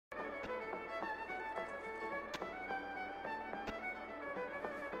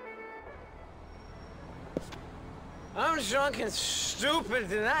I'm drunk and stupid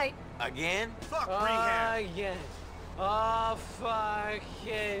tonight. Again? Fuck rehab. Again. Oh,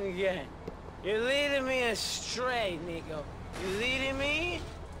 fucking again. You're leading me astray, Niko. You're leading me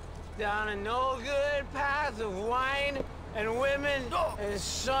down a no-good path of wine and women and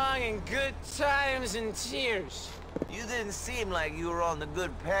song and good times and tears. You didn't seem like you were on the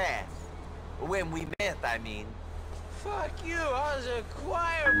good path. When we met, I mean. Fuck you, I was a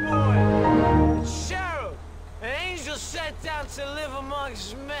choir boy. A cherub. An angel sent down to live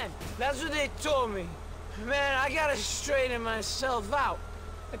amongst men. That's what they told me. Man, I gotta straighten myself out.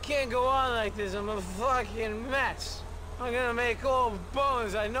 I can't go on like this. I'm a fucking mess. I'm gonna make old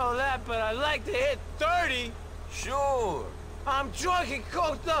bones, I know that, but I'd like to hit 30. Sure. I'm drunk and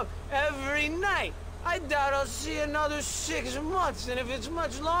coked up every night. I doubt I'll see another 6 months, and if it's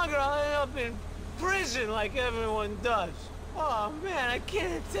much longer, I'll end up in prison like everyone does. Oh, man, I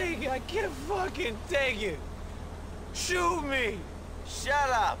can't take it. I can't fucking take it. Shoot me. Shut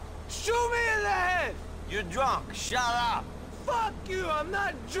up. Shoot me in the head. You're drunk. Shut up. Fuck you. I'm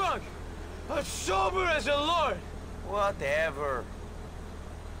not drunk. I'm sober as a lord. Whatever.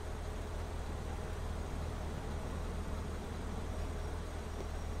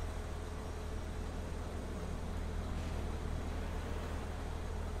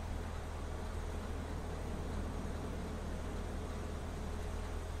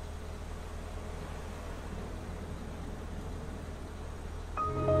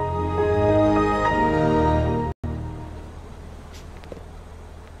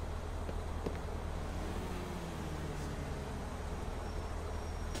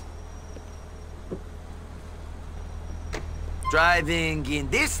 Driving in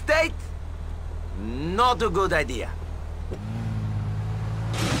this state? Not a good idea.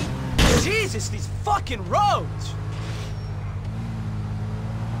 Jesus, these fucking roads!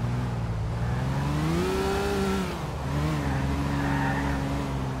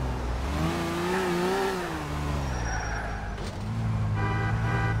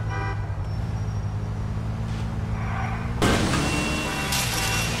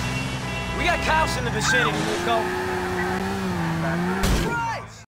 We got cops in the vicinity, Niko.